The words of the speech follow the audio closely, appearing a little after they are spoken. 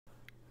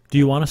Do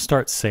you want to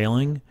start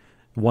sailing?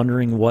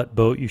 Wondering what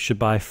boat you should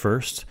buy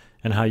first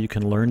and how you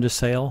can learn to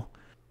sail?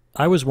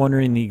 I was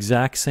wondering the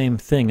exact same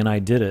thing and I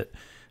did it,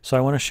 so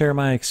I want to share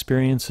my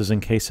experiences in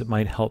case it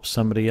might help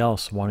somebody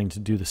else wanting to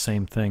do the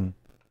same thing.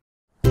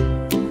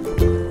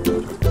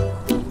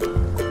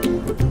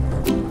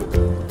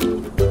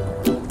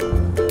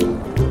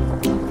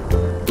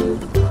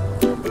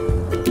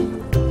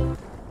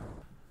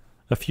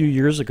 A few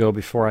years ago,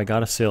 before I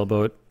got a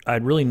sailboat,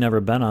 I'd really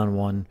never been on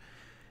one.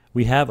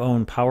 We have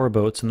owned power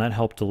boats and that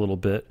helped a little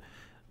bit,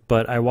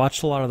 but I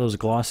watched a lot of those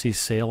glossy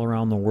sail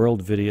around the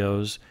world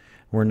videos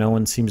where no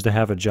one seems to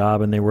have a job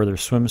and they wear their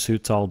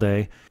swimsuits all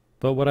day.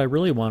 But what I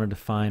really wanted to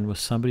find was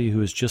somebody who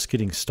was just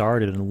getting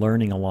started and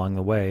learning along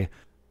the way.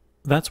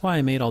 That's why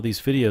I made all these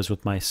videos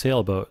with my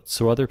sailboat,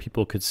 so other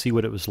people could see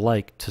what it was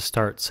like to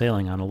start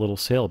sailing on a little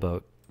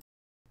sailboat.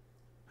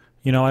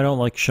 You know, I don't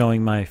like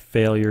showing my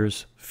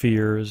failures,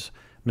 fears,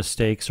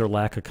 mistakes, or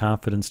lack of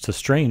confidence to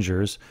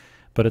strangers,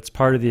 but it's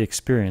part of the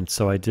experience,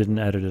 so I didn't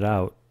edit it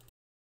out.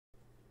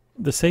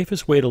 The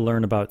safest way to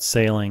learn about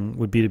sailing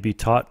would be to be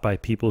taught by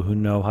people who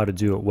know how to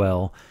do it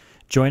well.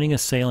 Joining a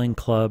sailing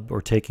club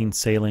or taking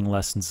sailing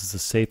lessons is the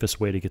safest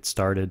way to get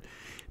started.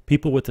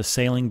 People with a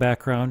sailing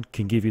background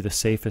can give you the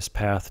safest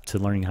path to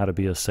learning how to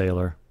be a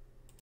sailor.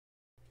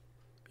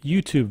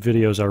 YouTube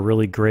videos are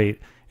really great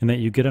in that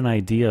you get an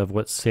idea of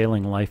what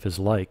sailing life is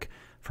like,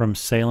 from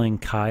sailing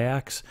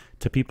kayaks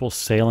to people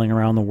sailing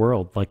around the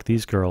world like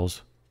these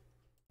girls.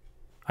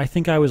 I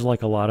think I was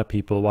like a lot of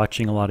people,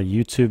 watching a lot of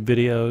YouTube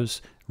videos,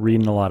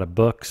 reading a lot of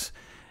books,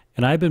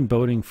 and I've been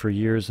boating for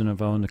years and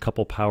have owned a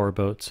couple power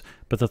boats,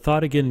 but the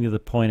thought of getting to the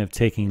point of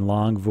taking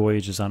long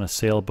voyages on a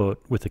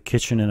sailboat with a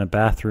kitchen and a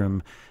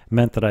bathroom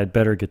meant that I'd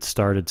better get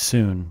started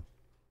soon.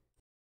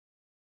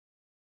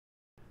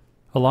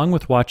 Along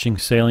with watching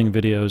sailing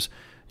videos,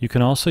 you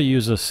can also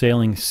use a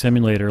sailing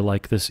simulator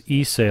like this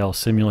eSail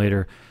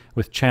simulator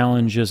with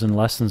challenges and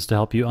lessons to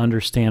help you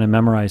understand and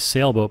memorize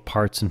sailboat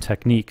parts and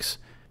techniques.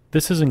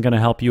 This isn't going to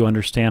help you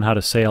understand how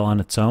to sail on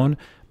its own,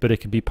 but it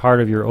could be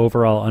part of your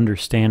overall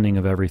understanding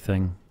of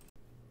everything.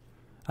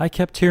 I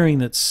kept hearing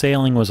that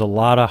sailing was a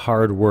lot of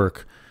hard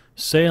work.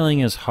 Sailing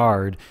is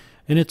hard,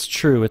 and it's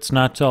true, it's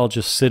not all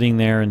just sitting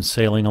there and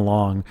sailing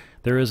along.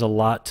 There is a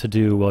lot to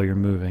do while you're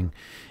moving.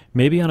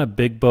 Maybe on a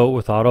big boat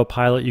with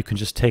autopilot you can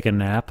just take a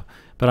nap,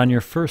 but on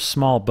your first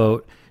small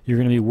boat you're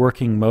going to be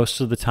working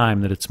most of the time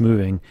that it's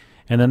moving,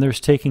 and then there's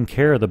taking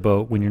care of the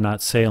boat when you're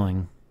not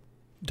sailing.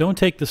 Don't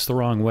take this the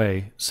wrong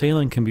way.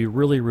 Sailing can be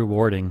really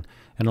rewarding,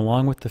 and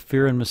along with the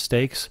fear and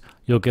mistakes,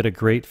 you'll get a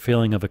great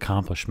feeling of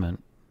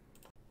accomplishment.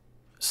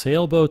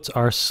 Sailboats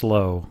are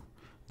slow.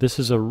 This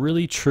is a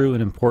really true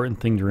and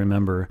important thing to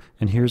remember,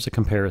 and here's a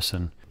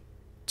comparison.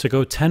 To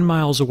go 10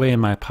 miles away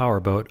in my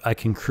powerboat, I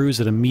can cruise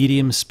at a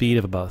medium speed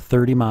of about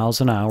 30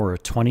 miles an hour or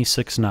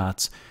 26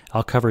 knots.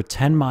 I'll cover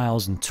 10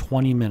 miles in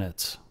 20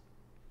 minutes.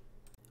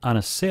 On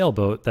a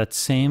sailboat, that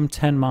same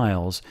 10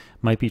 miles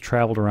might be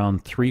traveled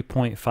around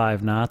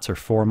 3.5 knots or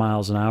 4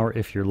 miles an hour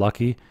if you're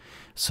lucky,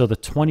 so the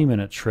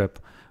 20-minute trip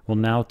will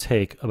now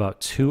take about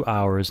 2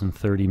 hours and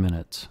 30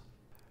 minutes.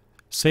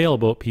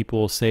 Sailboat people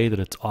will say that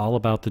it's all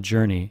about the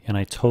journey, and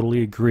I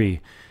totally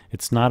agree.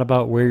 It's not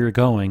about where you're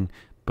going,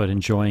 but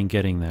enjoying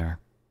getting there.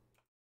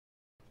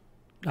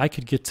 I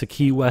could get to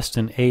Key West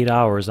in 8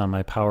 hours on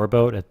my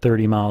powerboat at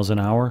 30 miles an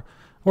hour,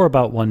 or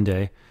about one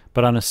day,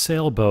 but on a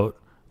sailboat,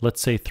 let's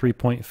say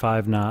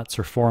 3.5 knots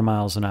or 4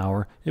 miles an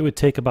hour, it would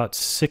take about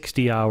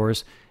 60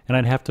 hours, and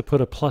I'd have to put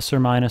a plus or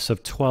minus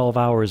of 12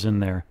 hours in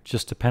there,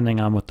 just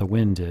depending on what the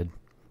wind did.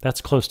 That's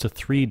close to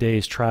 3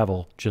 days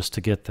travel just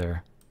to get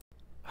there.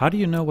 How do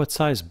you know what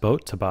size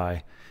boat to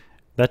buy?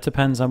 That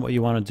depends on what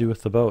you want to do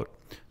with the boat.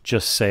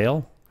 Just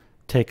sail,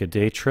 take a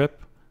day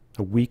trip,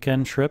 a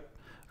weekend trip,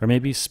 or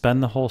maybe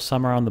spend the whole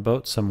summer on the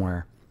boat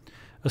somewhere.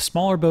 A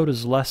smaller boat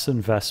is less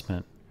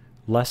investment,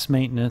 less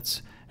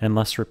maintenance, and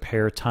less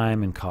repair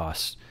time and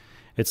cost.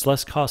 It's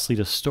less costly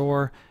to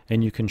store,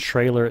 and you can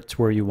trailer it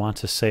to where you want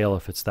to sail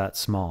if it's that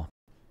small.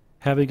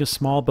 Having a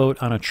small boat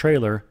on a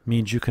trailer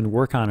means you can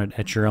work on it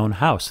at your own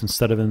house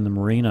instead of in the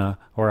marina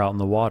or out in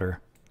the water.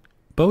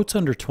 Boats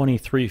under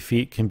 23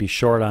 feet can be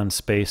short on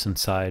space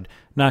inside,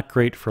 not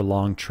great for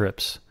long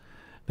trips.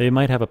 They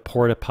might have a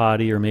porta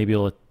potty or maybe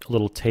a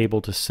little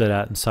table to sit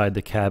at inside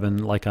the cabin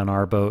like on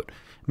our boat,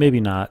 maybe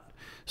not.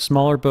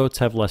 Smaller boats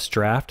have less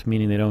draft,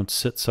 meaning they don't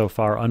sit so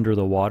far under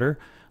the water.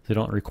 They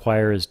don't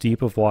require as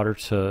deep of water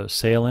to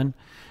sail in.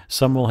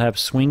 Some will have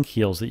swing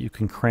keels that you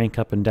can crank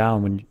up and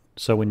down,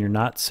 so when you're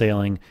not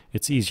sailing,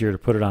 it's easier to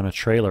put it on a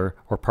trailer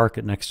or park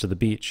it next to the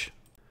beach.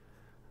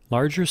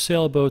 Larger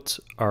sailboats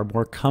are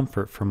more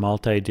comfort for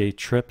multi-day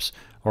trips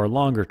or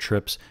longer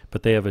trips,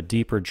 but they have a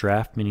deeper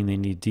draft, meaning they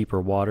need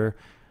deeper water.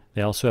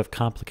 They also have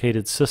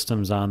complicated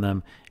systems on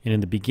them, and in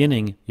the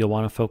beginning, you'll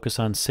want to focus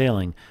on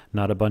sailing,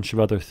 not a bunch of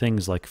other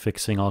things like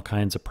fixing all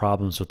kinds of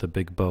problems with a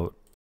big boat.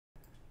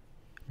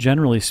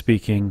 Generally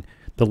speaking,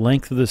 the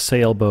length of the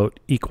sailboat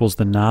equals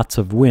the knots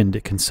of wind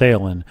it can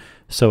sail in,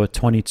 so a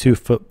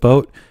 22-foot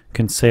boat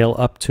can sail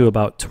up to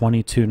about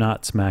 22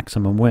 knots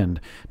maximum wind.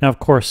 Now, of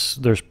course,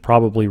 there's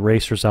probably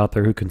racers out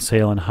there who can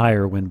sail in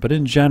higher wind, but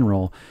in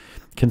general,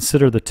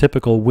 consider the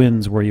typical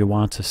winds where you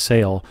want to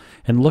sail,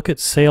 and look at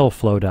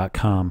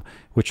sailflow.com,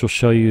 which will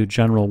show you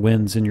general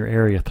winds in your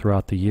area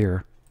throughout the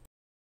year.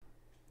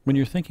 When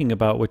you're thinking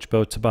about which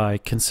boat to buy,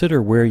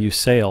 consider where you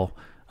sail: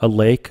 a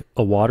lake,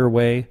 a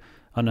waterway,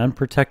 an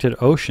unprotected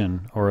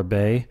ocean, or a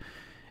bay.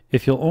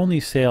 If you'll only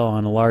sail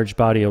on a large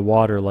body of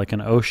water like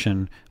an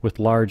ocean with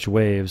large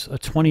waves, a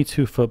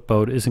 22-foot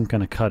boat isn't going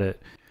to cut it.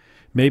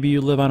 Maybe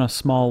you live on a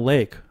small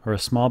lake or a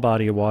small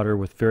body of water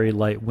with very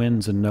light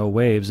winds and no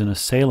waves, and a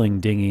sailing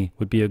dinghy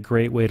would be a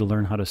great way to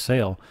learn how to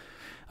sail.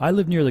 I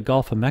live near the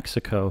Gulf of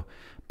Mexico,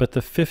 but the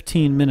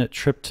 15-minute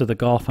trip to the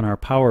Gulf on our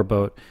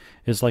powerboat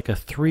is like a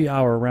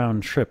 3-hour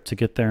round trip to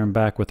get there and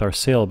back with our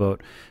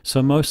sailboat,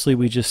 so mostly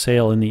we just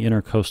sail in the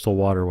intercoastal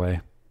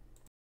waterway.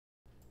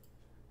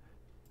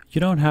 You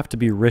don't have to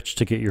be rich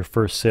to get your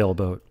first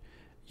sailboat.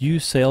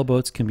 Used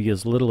sailboats can be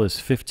as little as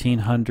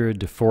 $1,500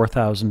 to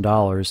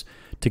 $4,000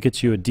 to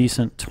get you a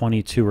decent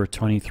 22 or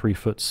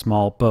 23-foot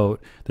small boat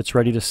that's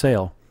ready to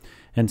sail,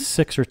 and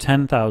 $6,000 or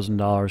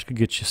 $10,000 could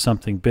get you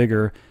something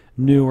bigger,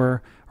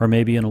 newer, or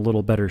maybe in a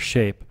little better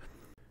shape.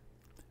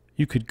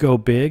 You could go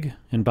big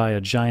and buy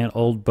a giant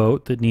old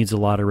boat that needs a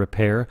lot of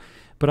repair,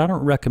 but I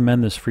don't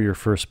recommend this for your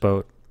first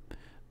boat.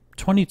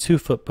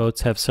 22-foot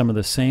boats have some of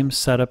the same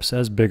setups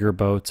as bigger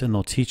boats, and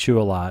they'll teach you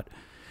a lot.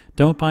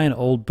 Don't buy an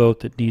old boat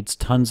that needs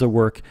tons of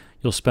work.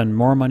 You'll spend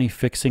more money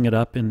fixing it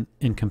up in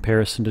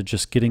comparison to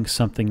just getting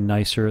something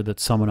nicer that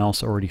someone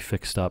else already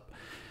fixed up.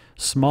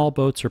 Small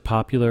boats are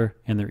popular,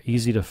 and they're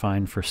easy to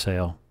find for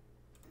sale.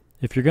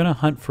 If you're going to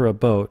hunt for a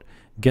boat,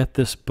 get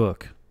this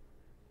book.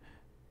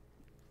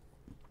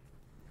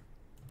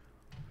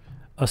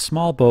 A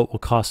small boat will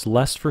cost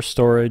less for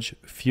storage,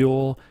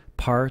 fuel,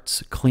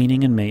 parts,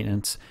 cleaning, and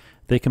maintenance.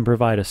 They can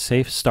provide a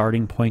safe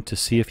starting point to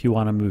see if you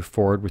want to move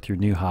forward with your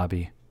new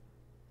hobby.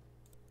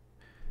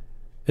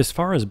 As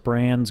far as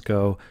brands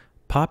go,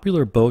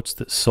 popular boats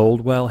that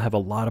sold well have a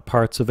lot of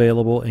parts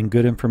available and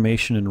good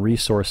information and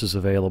resources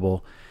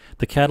available.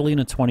 The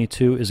Catalina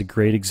 22 is a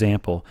great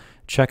example.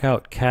 Check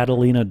out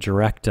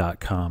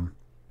catalinadirect.com.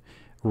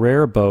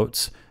 Rare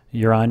boats,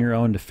 you're on your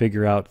own to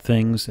figure out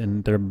things,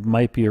 and there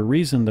might be a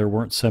reason there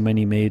weren't so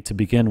many made to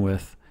begin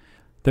with.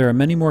 There are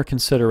many more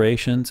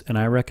considerations, and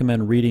I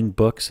recommend reading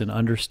books and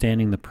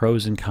understanding the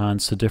pros and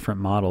cons to different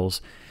models.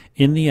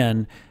 In the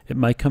end, it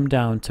might come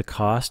down to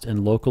cost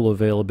and local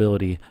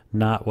availability,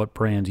 not what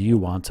brand you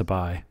want to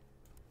buy.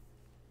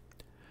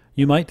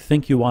 You might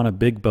think you want a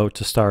big boat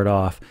to start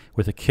off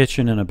with a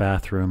kitchen and a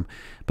bathroom,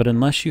 but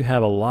unless you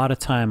have a lot of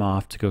time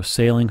off to go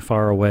sailing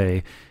far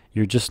away,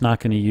 you're just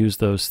not going to use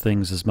those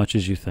things as much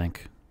as you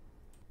think.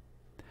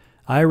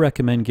 I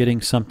recommend getting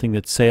something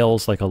that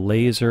sails like a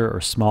laser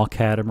or small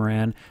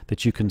catamaran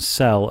that you can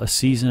sell a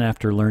season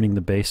after learning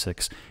the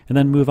basics, and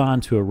then move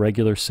on to a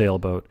regular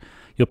sailboat.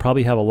 You'll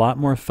probably have a lot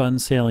more fun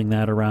sailing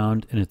that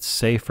around, and it's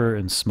safer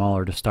and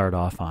smaller to start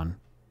off on.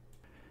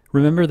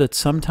 Remember that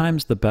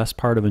sometimes the best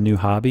part of a new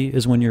hobby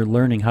is when you're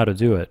learning how to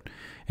do it.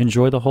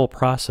 Enjoy the whole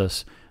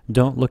process.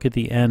 Don't look at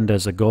the end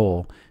as a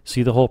goal.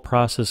 See the whole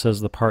process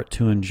as the part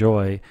to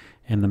enjoy,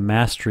 and the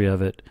mastery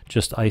of it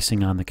just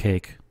icing on the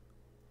cake.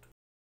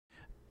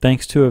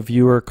 Thanks to a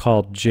viewer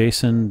called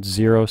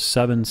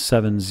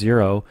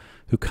Jason0770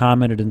 who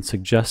commented and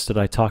suggested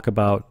I talk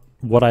about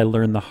what I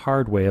learned the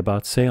hard way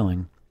about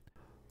sailing.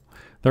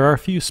 There are a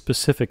few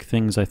specific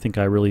things I think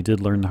I really did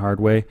learn the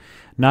hard way.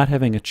 Not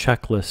having a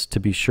checklist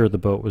to be sure the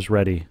boat was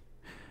ready.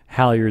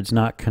 Halyards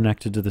not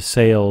connected to the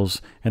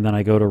sails, and then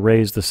I go to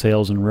raise the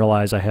sails and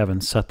realize I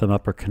haven't set them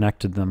up or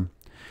connected them.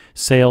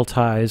 Sail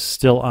ties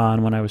still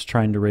on when I was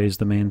trying to raise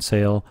the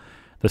mainsail.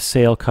 The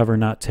sail cover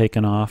not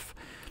taken off.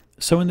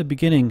 So in the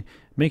beginning,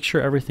 make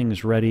sure everything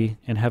is ready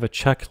and have a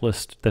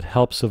checklist that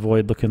helps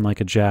avoid looking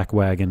like a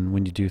jackwagon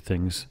when you do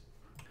things.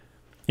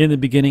 In the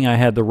beginning, I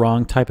had the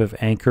wrong type of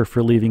anchor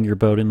for leaving your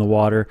boat in the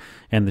water,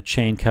 and the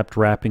chain kept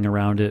wrapping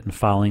around it and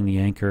following the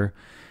anchor.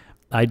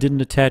 I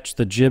didn't attach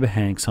the jib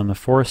hanks on the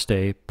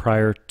forestay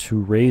prior to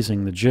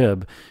raising the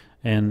jib,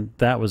 and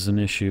that was an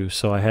issue,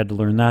 so I had to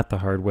learn that the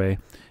hard way.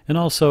 And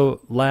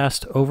also,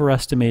 last,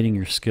 overestimating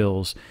your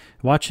skills.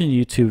 Watching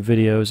YouTube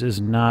videos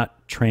is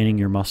not training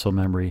your muscle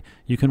memory.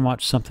 You can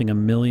watch something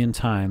 1,000,000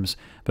 times,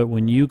 but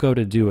when you go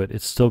to do it,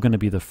 it's still going to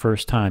be the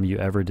first time you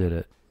ever did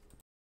it.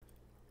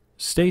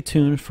 Stay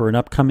tuned for an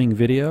upcoming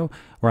video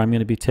where I'm going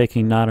to be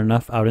taking Not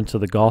Enough out into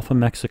the Gulf of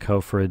Mexico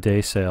for a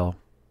day sail.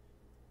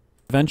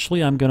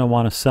 Eventually, I'm going to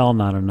want to sell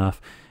Not Enough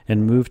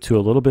and move to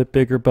a little bit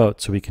bigger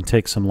boat so we can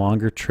take some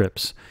longer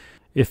trips.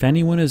 If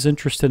anyone is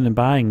interested in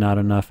buying Not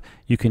Enough,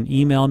 you can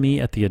email me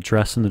at the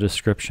address in the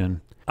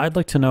description. I'd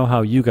like to know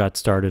how you got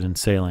started in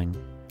sailing.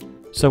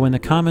 So in the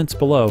comments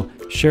below,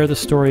 share the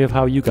story of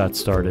how you got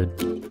started.